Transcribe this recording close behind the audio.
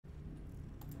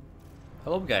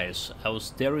Hello guys, I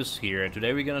was D.R.C here.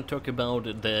 Today we're gonna talk about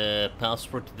the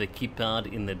password to the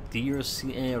keypad in the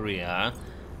D.R.C area.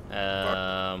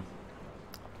 Uh,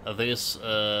 this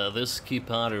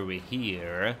keypad over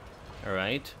here,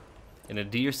 alright? In the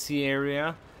D.R.C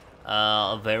area,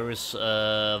 there is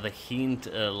the hint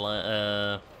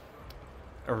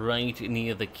right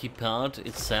near the keypad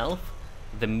itself.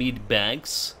 The meat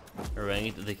bags,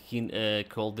 right? The hint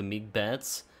called the meat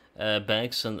bags,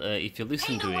 and if you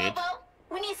listen to it.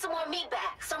 We need some more meat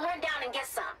bags, so run down and get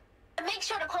some. And make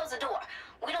sure to close the door.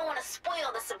 We don't want to spoil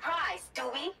the surprise, do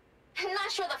we? I'm not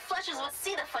sure the Flushers would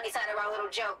see the funny side of our little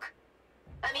joke.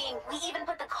 I mean, we even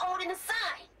put the code in the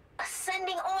sign.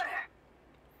 Ascending order.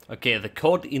 Okay, the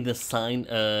code in the sign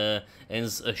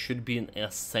should be an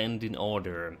ascending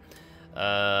order.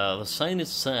 The sign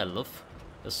itself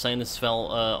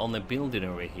on the building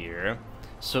over here.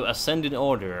 So ascending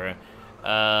order.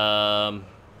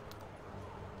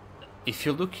 If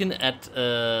you're looking at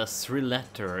three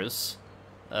letters,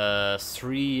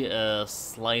 three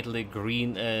slightly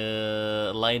green,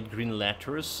 light green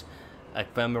letters,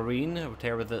 aquamarine,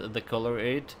 whatever the color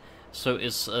is, so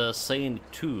it's saying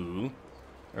 2,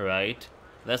 right?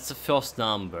 That's the first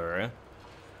number.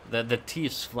 The T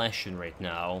is flashing right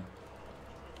now.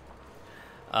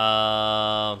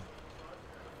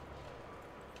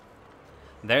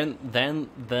 Then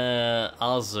the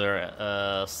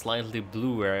other slightly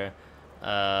bluer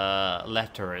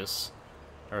letters,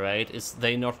 alright,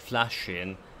 they're not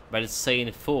flashing, but it's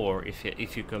saying 4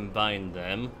 if you combine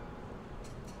them.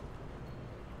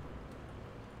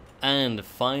 And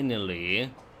finally,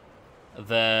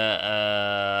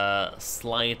 the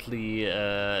slightly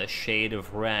shade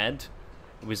of red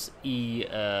with E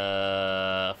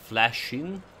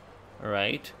flashing,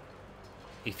 alright.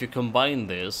 If you combine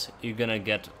this, you're gonna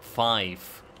get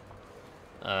 5.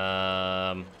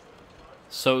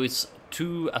 So it's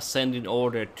 2 ascending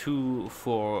order, 2,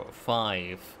 4,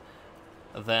 5.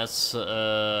 That's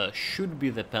should be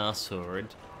the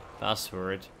password.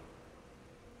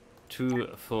 2,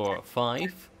 4,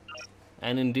 5,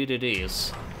 and indeed it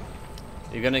is.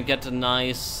 You're gonna get a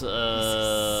nice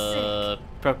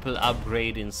purple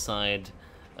upgrade inside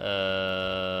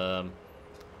the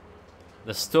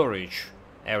storage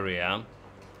area.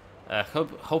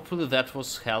 Hopefully that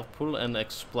was helpful and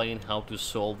explain how to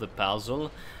solve the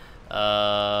puzzle.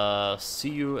 See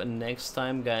you next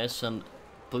time, guys, and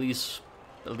please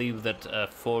believe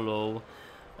that follow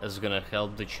is gonna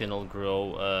help the channel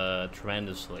grow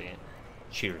tremendously.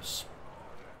 Cheers.